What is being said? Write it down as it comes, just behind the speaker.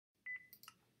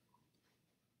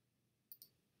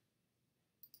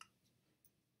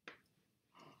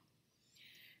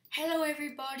Hello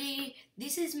everybody,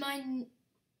 this is my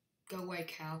go away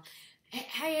Cal.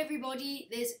 Hey everybody,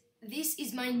 this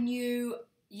is my new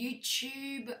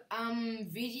YouTube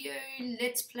video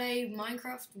let's play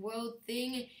Minecraft world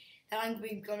thing that I'm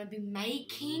gonna be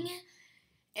making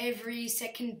every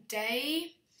second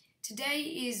day. Today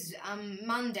is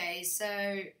Monday,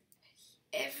 so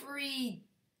every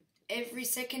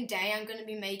second day I'm going to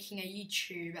be making a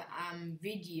YouTube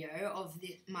video of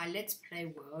my Let's Play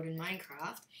world in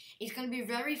Minecraft. It's going to be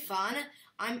very fun.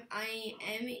 I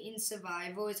am in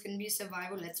survival. It's going to be a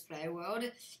survival Let's Play world.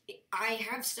 I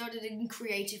have started in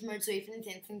creative mode, so if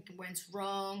anything went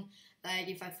wrong, like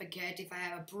if I forget, if I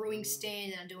have a brewing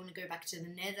stand and I don't want to go back to the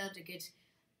nether to get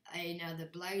another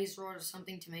blaze rod or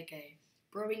something to make a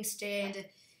brewing stand,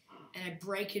 and I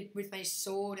break it with my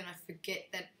sword and I forget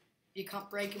that you can't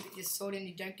break it with your sword and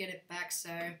you don't get it back, so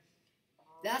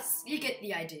you get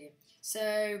the idea.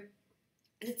 So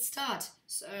let's start.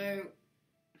 So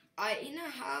I in a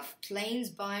half plains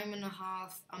biome and a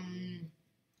half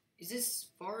is this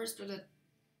forest or the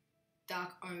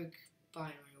dark oak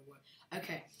biome or what?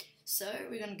 Okay, so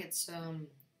we're gonna get some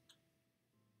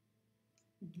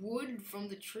wood from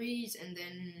the trees and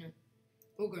then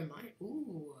we'll go mine.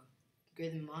 Ooh, go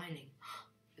the mining.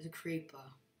 There's a creeper.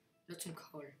 Got some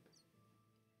coal.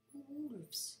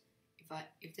 Wolves.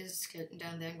 If there's a skeleton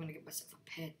down there, I'm gonna get myself a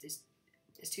pet. There's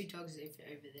two dogs over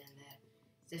there and there.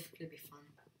 It's definitely be fun.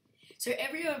 So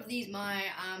every of these my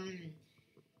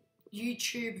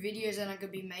YouTube videos that I'm gonna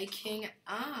be making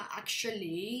are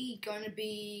actually gonna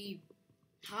be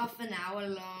half an hour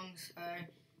long. So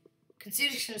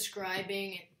consider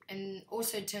subscribing and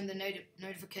also turn the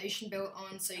notification bell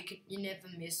on so you never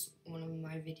miss one of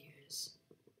my videos.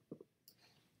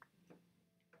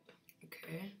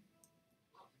 Okay.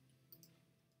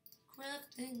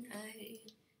 Crafting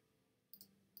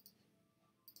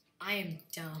I am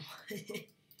dumb.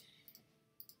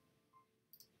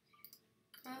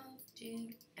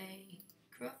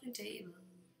 Crafting table.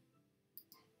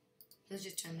 Let's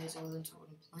just turn these all into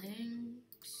wooden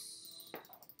planks.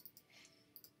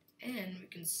 And we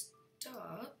can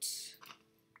start.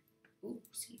 Ooh,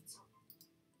 seeds.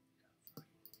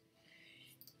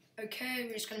 Okay,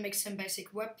 we're just gonna make some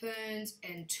basic weapons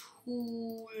and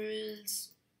tools.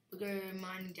 We'll go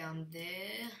mining down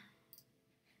there.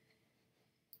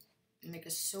 Make a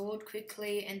sword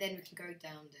quickly, and then we can go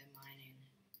down there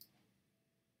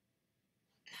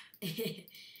mining.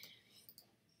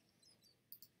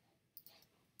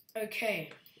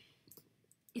 Okay.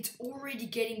 It's already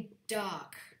getting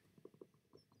dark.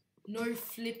 No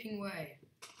flipping way.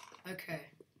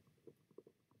 Okay.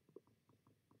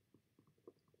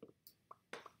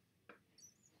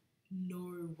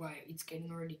 No way, it's getting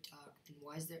already dark. And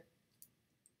why is there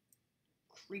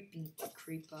creeping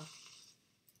creeper?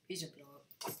 He's a blow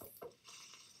up.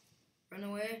 Run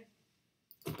away.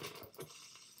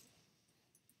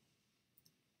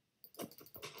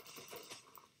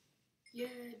 Yeah,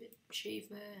 bit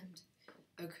achievement.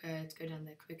 Okay, let's go down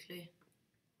there quickly.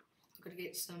 I've got to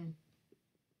get some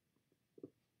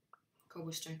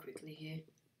cobblestone quickly here.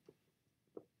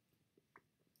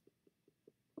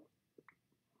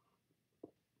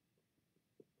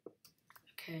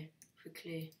 Okay,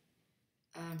 quickly.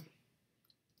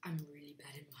 I'm really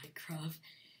bad at Minecraft.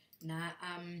 Nah,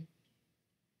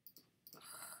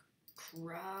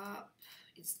 crap.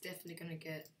 It's definitely gonna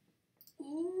get.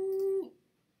 Ooh,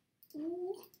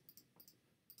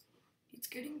 it's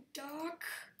getting dark.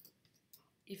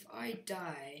 If I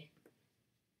die,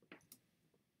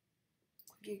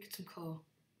 quickly get some coal.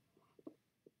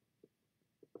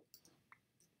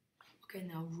 Okay,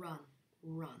 now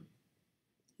run.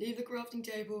 Leave the crafting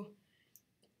table.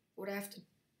 What I have to...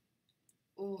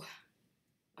 Oh,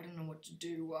 I don't know what to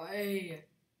do. Why?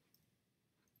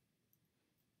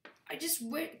 I just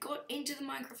got into the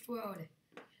Minecraft world.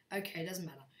 Okay, doesn't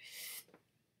matter.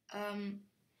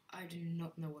 I do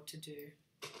not know what to do.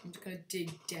 I'm just gonna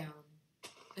dig down.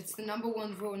 It's the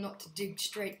 #1 rule not to dig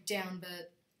straight down,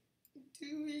 but I'm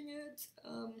doing it.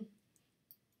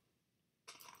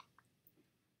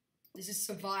 This is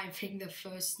surviving the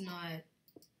first night.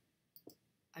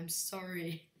 I'm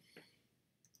sorry.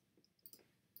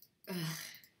 Ugh.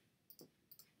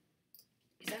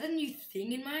 Is that a new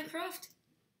thing in Minecraft?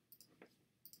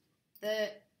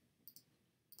 That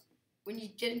when you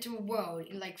get into a world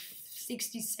in like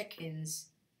 60 seconds,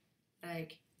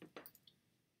 like,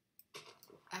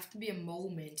 I have to be a mole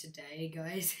man today,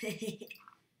 guys.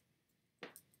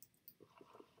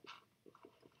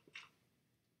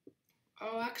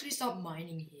 I'll actually start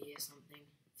mining here or something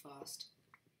fast.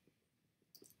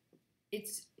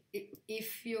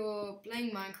 if you're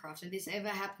playing Minecraft and this ever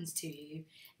happens to you,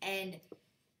 and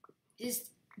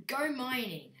just go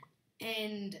mining,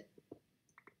 and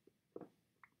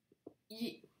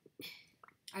you,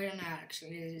 I don't know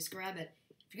actually, just grab it.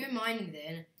 If you go mining,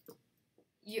 then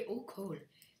you all cool.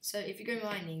 So if you go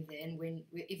mining, then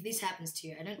if this happens to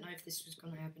you, I don't know if this was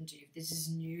gonna happen to you. If this is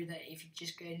new, that if you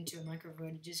just go into a Minecraft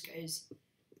world, it just goes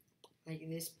like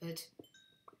this, but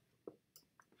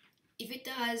if it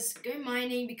does, go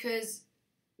mining, because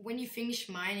when you finish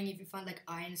mining, if you find like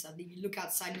iron or something, you look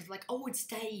outside and it's like, oh, it's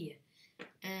day,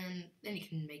 and then you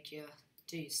can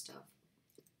do your stuff.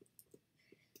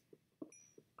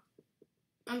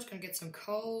 I'm just gonna get some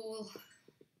coal.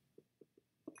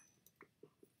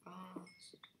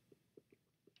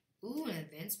 Ooh, an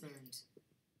advancement.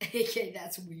 Okay,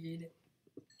 that's weird.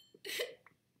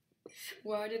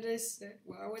 Why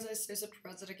was I so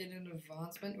surprised that I get an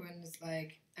advancement when it's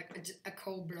like a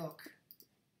coal block?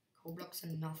 Coal blocks are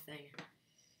nothing.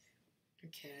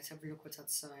 Okay, let's have a look what's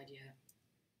outside. Yeah.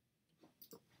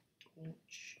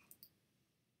 Torch.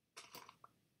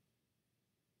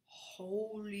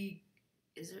 Holy,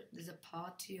 there's a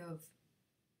party of.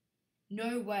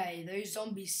 No way, those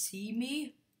zombies see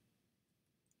me?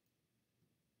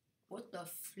 What the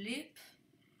flip?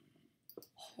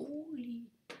 Holy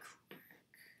crack.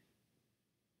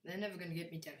 They're never gonna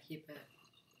get me down here, but.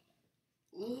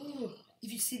 Ooh,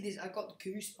 if you see this, I got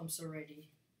goosebumps already.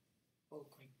 Oh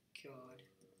my god.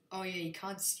 Oh yeah, you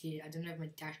can't see it. I don't know if my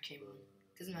dash came on.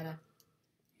 Doesn't matter.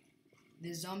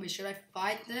 The zombies, should I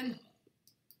fight them?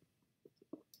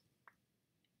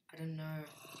 I don't know.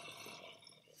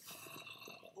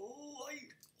 Oh,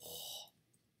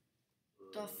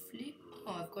 the flip.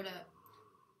 Oh, I've got a.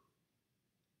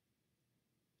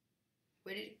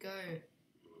 Where did it go?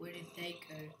 Where did they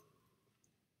go?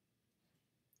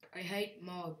 I hate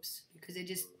mobs because they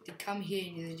come here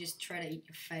and they just try to eat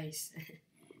your face.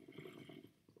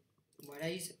 Why'd I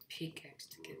use a pickaxe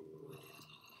to get wood?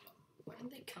 Why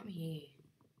don't they come here?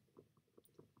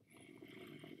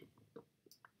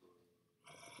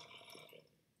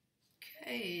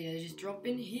 Okay, they just drop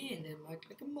in here and then like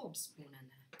a mob spawn in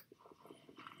there.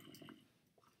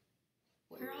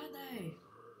 Where are they?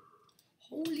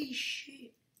 Holy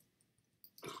shit.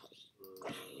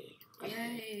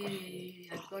 Yay,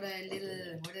 I've got a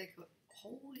little, what do they call it?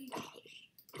 Holy.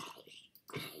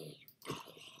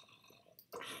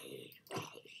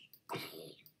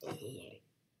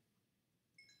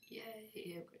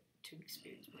 Yay, I've got 2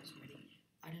 experience points already.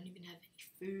 I don't even have any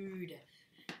food.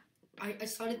 I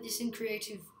started this in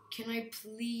creative. Can I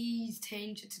please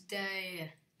change it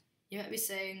today? You might be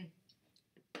saying,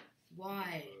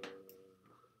 why?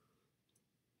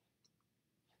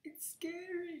 It's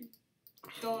scary.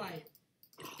 Die.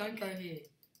 Don't go here.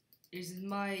 This is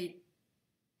my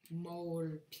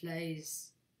mole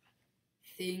place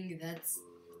thing. That's,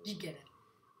 you get it.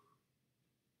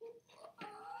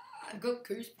 I've got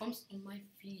goosebumps on my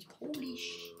feet. Holy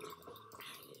shit.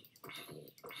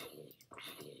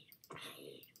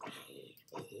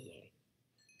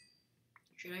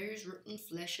 Should I use rotten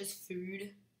flesh as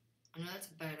food? I know that's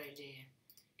a bad idea.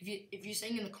 If you're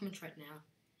saying in the comments right now,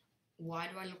 why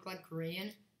do I look like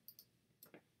green?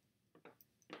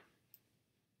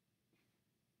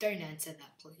 Don't answer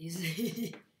that,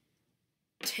 please.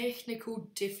 Technical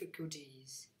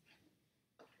difficulties.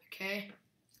 Okay?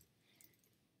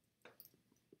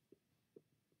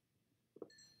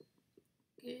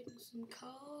 Getting some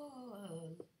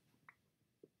coal.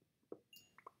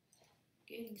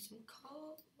 Getting some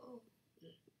coal.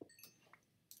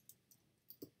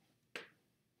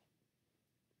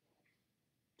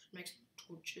 Just make some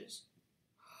torches.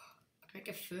 I can make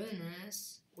a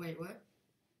furnace. Wait, what?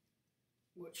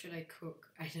 What should I cook?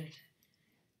 I don't know.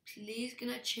 Please, can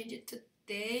I change it to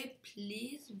there?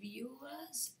 Please,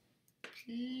 viewers?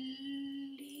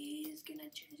 Please, can I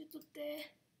change it to there?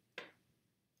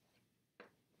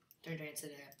 Don't answer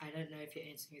that. I don't know if you're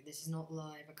answering it. This is not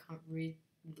live. I can't read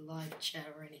the live chat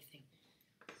or anything.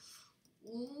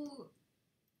 Ooh.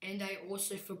 And I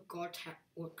also forgot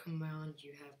what command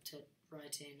you have to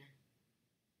write in.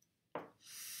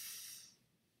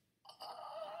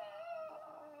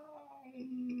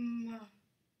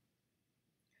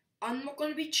 I'm not going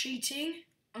to be cheating.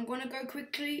 I'm going to go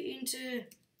quickly into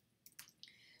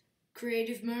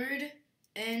creative mode.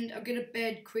 And I'll get a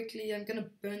bed quickly. I'm going to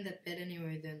burn that bed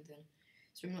anyway then.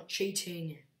 So I'm not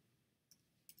cheating.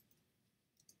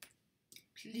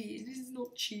 Please, this is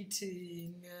not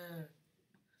cheating.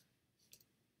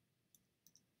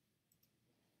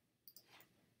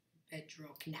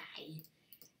 Bedrock, nay.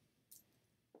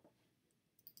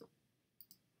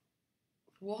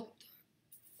 What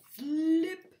the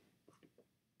flip?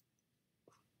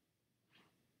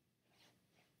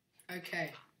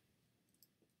 Okay.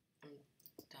 I'm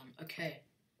done. Okay.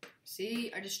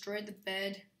 See, I destroyed the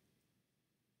bed.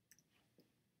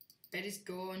 Bed is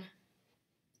gone.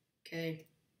 Okay.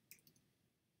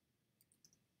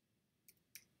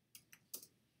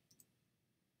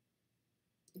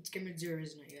 It's game of 0,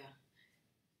 isn't it?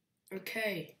 Yeah.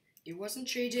 Okay. It wasn't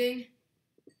cheating.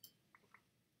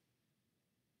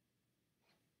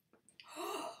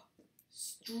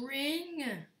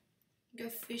 String! Go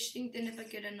fishing, then if I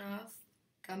get enough,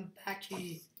 come back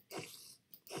here.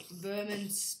 Vermin,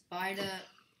 spider.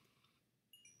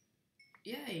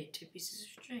 Yay, 2 pieces of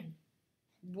string.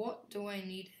 What do I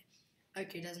need?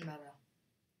 Okay, doesn't matter.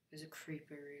 There's a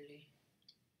creeper, really.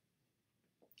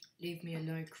 Leave me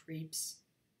alone, creeps.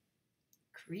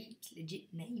 Creeps?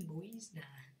 Legit name, boys?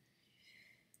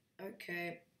 Nah.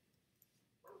 Okay.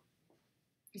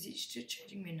 Is it still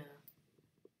changing me now?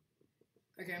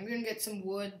 Okay, I'm gonna get some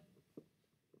wood.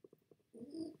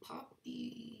 Ooh,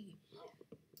 puppy.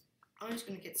 I'm just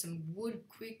gonna get some wood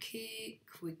quickly,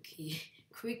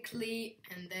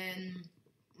 and then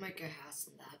make a house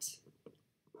in that.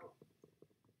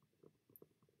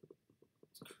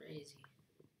 It's crazy.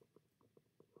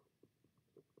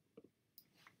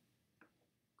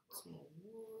 Some more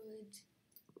wood.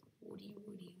 Woody.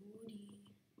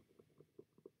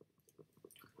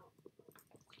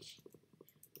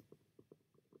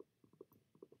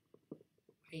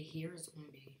 I hear a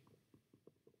zombie.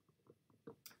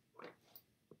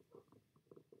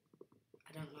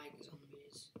 I don't like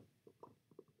zombies.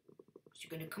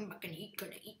 She's gonna come back and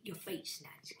gonna eat your face,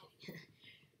 Nancy.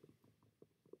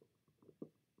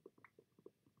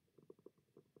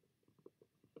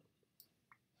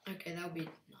 Okay, that'll be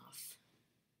enough.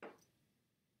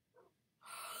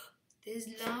 There's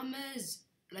llamas.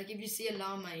 Like if you see a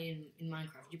llama in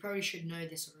Minecraft, you probably should know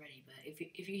this already. But if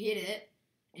you hit it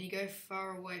and you go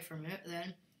far away from it,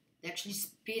 then they actually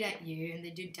spit at you and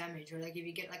they do damage. Or like if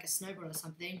you get like a snowball or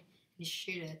something and you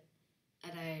shoot it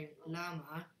at a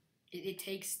llama, it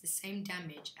takes the same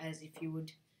damage as if you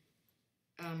would.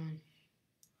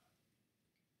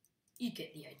 You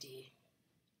get the idea.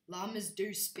 Llamas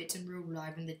do spit in real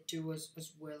life and they do as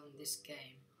well in this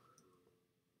game.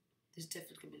 There's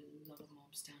definitely going to be a lot of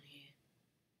mobs down here.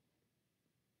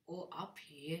 Or up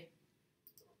here.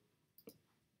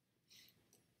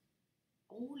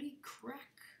 Holy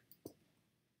crack.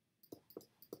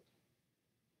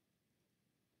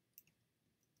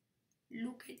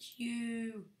 Look at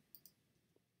you.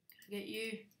 Can I get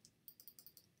you?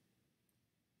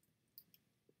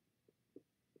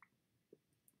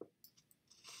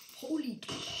 Holy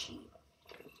shit.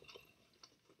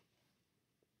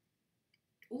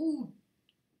 Ooh.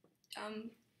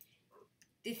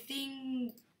 The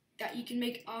thing that you can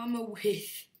make armor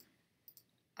with,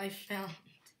 I found.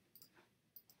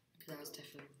 That was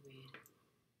definitely weird.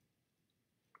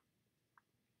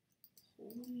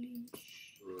 Holy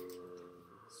shit.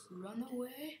 Run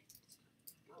away.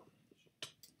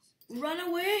 Run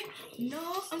away.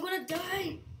 No, I'm gonna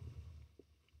die.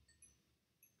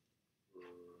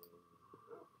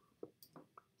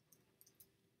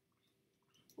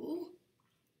 Ooh.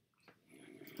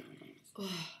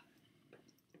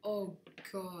 Oh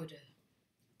god.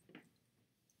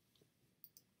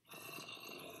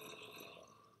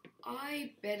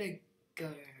 I better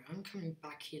go. I'm coming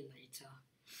back here later.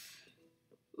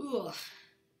 Ugh.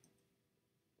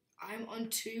 I'm on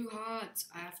 2 hearts.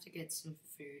 I have to get some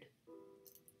food.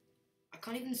 I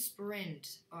can't even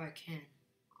sprint. Oh, I can.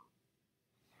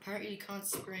 Apparently you can't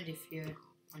sprint if you're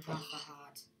on half a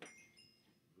heart.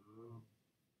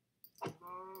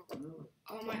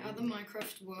 Oh, my other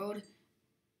Minecraft world.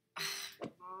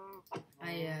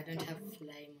 I don't have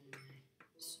flame on my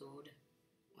sword.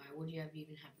 Why would you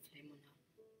even have flame on a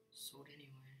sword anyway?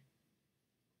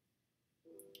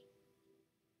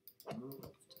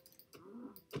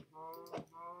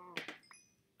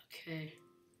 Okay.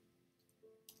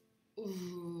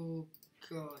 Oh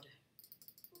god.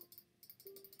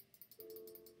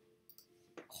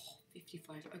 Oh,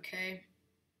 55. Okay.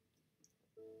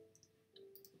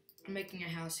 I'm making a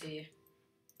house here.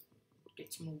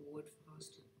 Get some more wood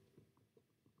fast.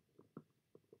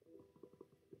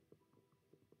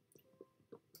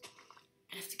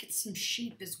 I have to get some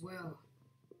sheep as well.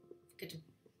 Forget to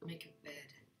make a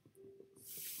bed.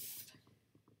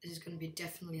 This is going to be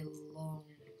definitely a long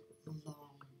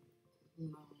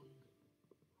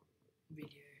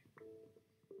video.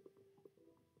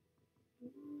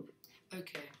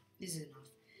 Okay, this is enough.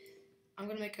 I'm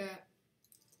gonna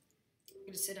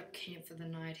set up camp for the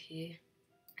night here.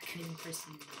 I can't even press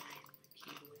the 9 on my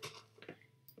keyboard.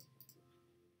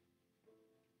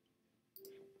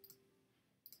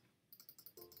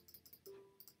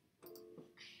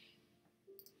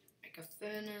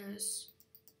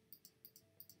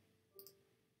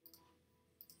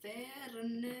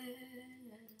 fairness.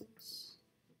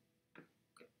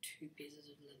 Got 2 pieces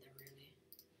of leather, really.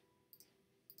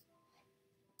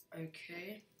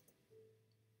 Okay.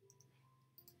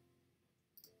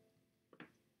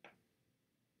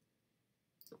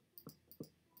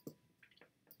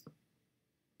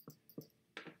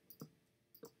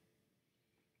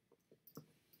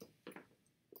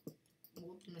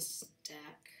 More than a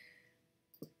stack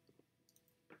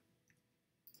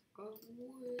of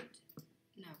wood.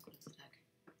 Now I've got a stack.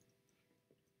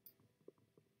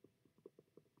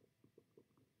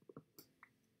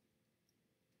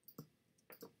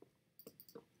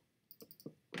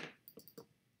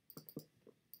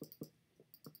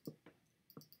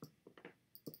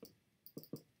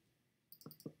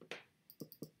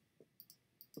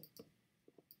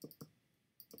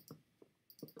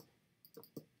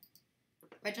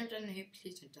 If I jump down here,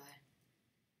 please don't die.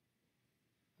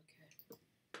 Okay.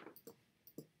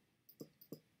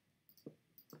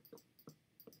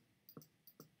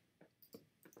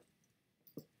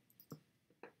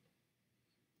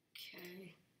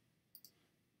 Okay.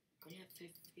 I only have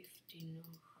 50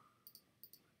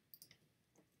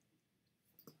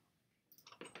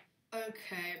 now.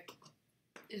 Okay.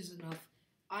 Is enough.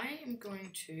 I am going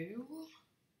to...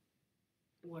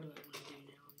 What do I want to do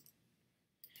now?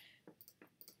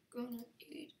 Gonna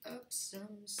eat up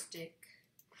some steak.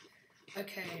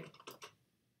 Okay.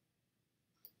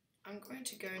 I'm going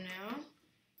to go now.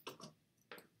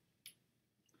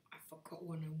 I forgot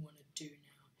what I want to do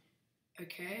now.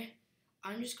 Okay.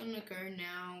 I'm just gonna go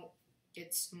now,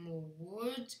 get some more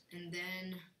wood, and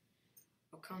then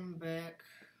I'll come back,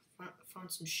 find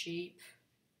some sheep.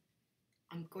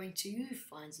 I'm going to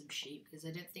find some sheep because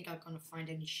I don't think I'm gonna find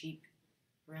any sheep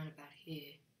around about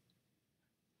here.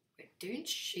 Wait, don't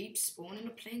sheep spawn in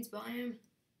a plains biome?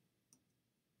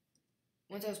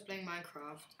 Once I was playing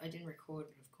Minecraft, I didn't record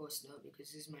it, of course not,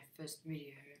 because this is my first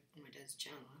video on my dad's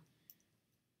channel.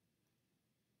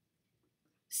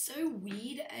 So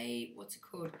weird, what's it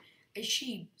called? A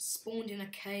sheep spawned in a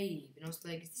cave, and I was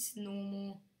like, is this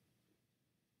normal?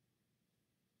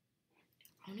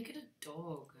 I wanna get a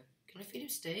dog. Can I feed him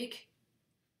steak?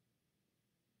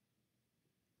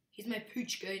 He's my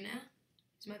pooch guy now.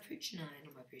 He's my pooch now.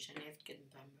 Not my pooch, I have to get him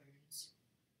bone bones.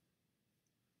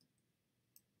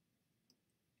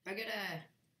 If I get a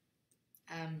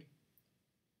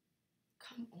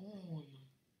come on.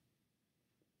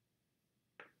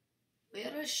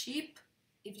 Where are sheep?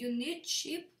 If you need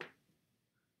sheep,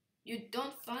 you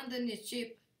don't find any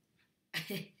sheep.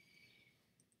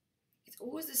 It's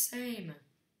always the same.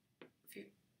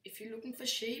 If you're looking for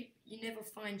sheep, you never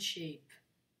find sheep.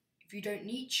 If you don't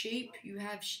need sheep, you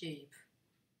have sheep.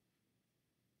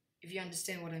 If you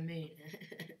understand what I mean.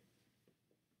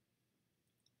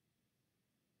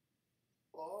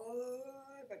 Oh,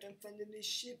 if I don't find any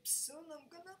sheep soon, I'm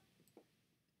gonna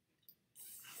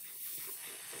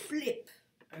flip.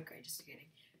 Okay, just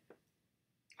kidding.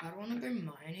 I don't want to go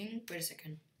mining. Wait a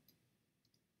second.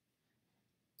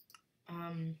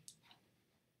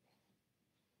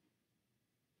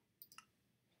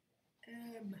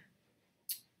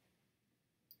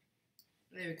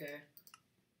 There we go.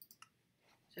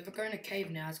 So if I go in a cave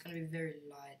now, it's going to be very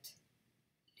light.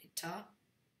 Litter.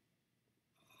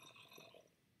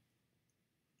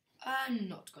 I'm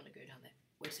not going to go down there.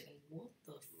 Wait a second. What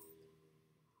the f...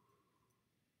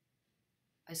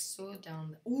 I saw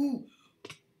down there. Ooh!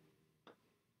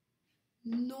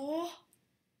 No!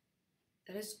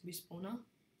 That is a spawner.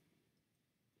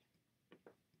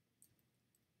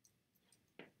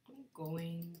 I'm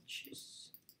going just...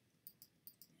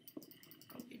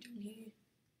 Can't be down here.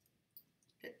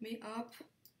 Let me up. I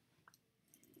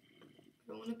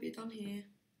don't want to be down here.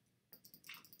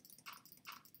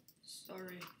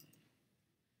 Sorry.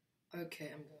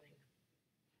 Okay, I'm going.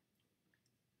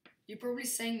 You're probably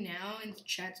saying now in the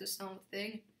chat or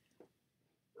something,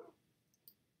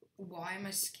 why am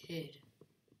I scared?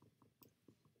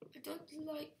 I don't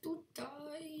like to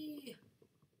die.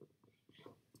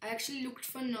 I actually looked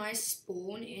for a nice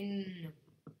spawn in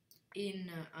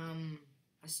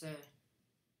I said,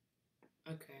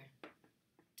 okay,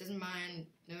 doesn't mind,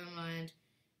 never mind.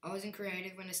 I wasn't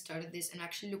creative when I started this and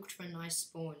actually looked for a nice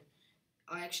spawn.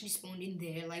 I actually spawned in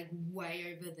there, like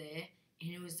way over there,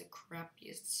 and it was the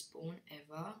crappiest spawn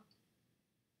ever.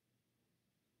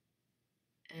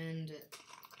 And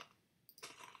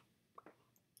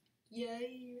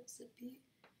yay, recipe.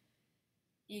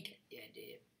 You get the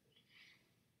idea.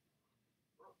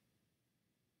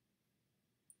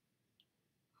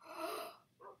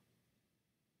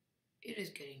 It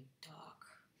is getting dark.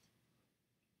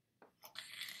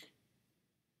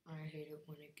 I hate it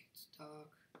when it gets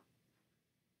dark.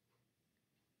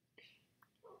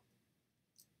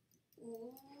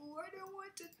 Ooh, I don't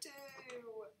want to do.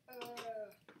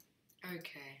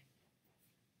 Okay.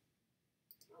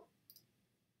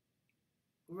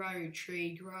 Grow,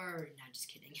 tree, grow. No, just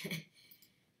kidding.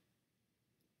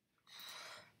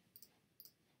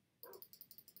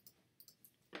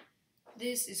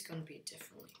 This is going to be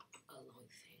definitely a long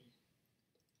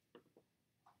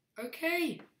thing.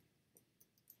 Okay.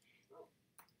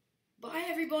 Bye,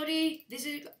 everybody.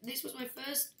 This was my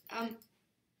first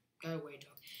go away,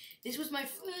 dog. This was my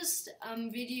first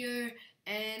video,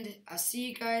 and I'll see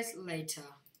you guys later.